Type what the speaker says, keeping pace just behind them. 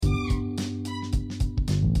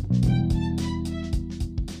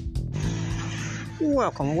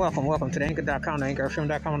Welcome to the Anchor.com, the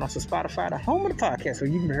AnchorFM.com, and also Spotify, the home of the podcast,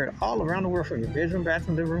 where you can be heard all around the world from your bedroom,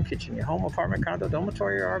 bathroom, living room, kitchen, your home, apartment, condo,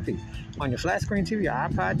 dormitory, or RV, on your flat screen TV, your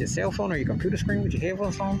iPod, your cell phone, or your computer screen with your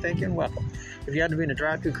headphones on. Thank you and welcome. If you have to be in a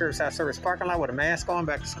drive-through curbside service parking lot with a mask on,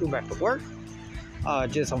 back to school, back to work,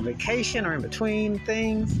 just on vacation or in between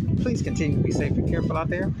things, please continue to be safe and careful out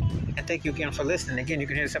there. And thank you again for listening. Again, you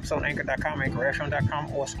can hear this episode on Anchor.com,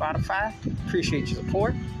 AnchorFM.com, or Spotify. Appreciate your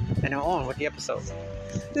support. And now on with the episode.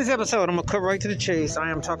 This episode, I'm going to cut right to the chase.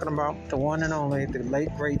 I am talking about the one and only, the late,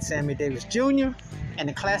 great Sammy Davis Jr. and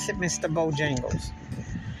the classic Mr. Bojangles.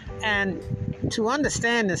 And to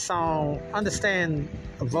understand this song, understand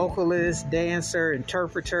a vocalist, dancer,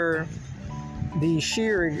 interpreter, the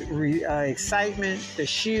sheer excitement, the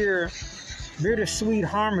sheer bittersweet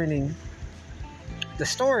harmony, the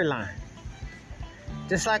storyline.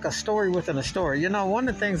 Just like a story within a story. You know, one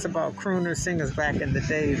of the things about crooner singers back in the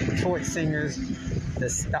day, the torch singers,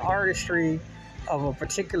 the artistry of a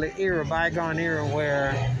particular era, bygone era,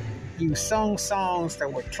 where you sung songs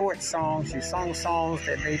that were torch songs, you sung songs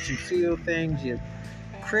that made you feel things, you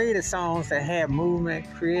created songs that had movement,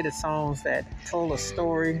 created songs that told a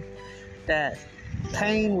story, that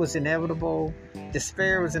pain was inevitable,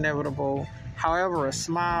 despair was inevitable. However, a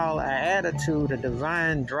smile, an attitude, a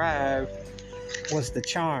divine drive was the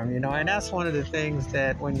charm, and that's one of the things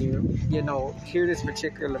that when you hear this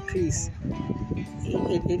particular piece,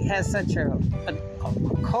 it has such a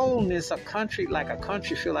coldness, a country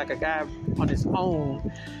feel like a guy on his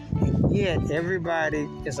own, and yet everybody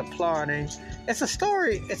is applauding. It's a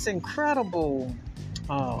story, it's incredible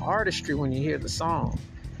artistry when you hear the song.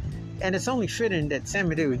 And it's only fitting that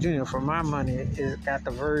Sammy Davis Jr., for my money, has got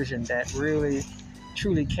the version that really,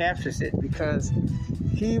 truly captures it, because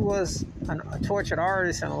he was a tortured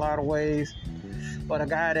artist in a lot of ways, but a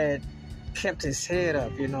guy that kept his head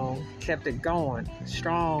up, kept it going,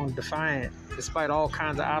 strong, defiant, despite all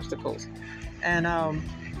kinds of obstacles. And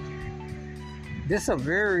this is a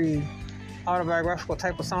very autobiographical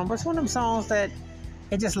type of song, but it's one of them songs that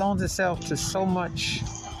it just loans itself to so much,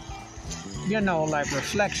 like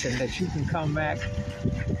reflection, that you can come back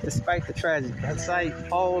despite the tragedy, despite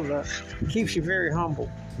all the, keeps you very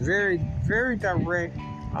humble, very, very direct,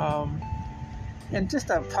 and just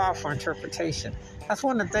a powerful interpretation. That's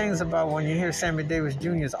one of the things about when you hear Sammy Davis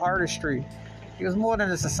Jr.'s artistry. He was more than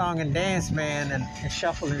just a song and dance man and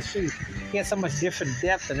shuffling his feet. He had so much different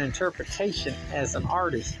depth and interpretation as an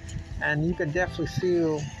artist, and you can definitely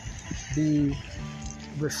feel the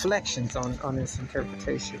reflections on his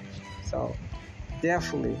interpretation. So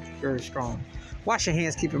definitely very strong. Wash your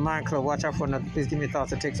hands, keep your mind clear. Watch out for another. Please give me your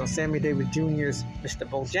thoughts and takes on Sammy Davis Jr.'s Mr.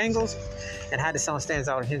 Bojangles and how the song stands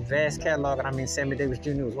out in his vast catalog. And I mean, Sammy Davis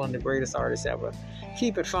Jr. was one of the greatest artists ever.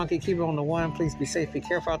 Keep it funky, keep it on the one. Please be safe, be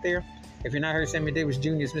careful out there. If you're not heard Sammy Davis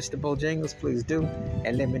Jr.'s Mr. Bojangles, please do,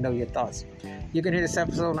 and let me know your thoughts. You can hear this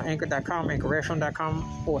episode on Anchor.com,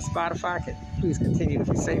 AnchorFM.com, or Spotify. Please continue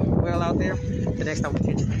to be safe and well out there. The next time we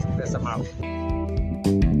catch you, I'm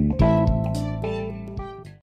out.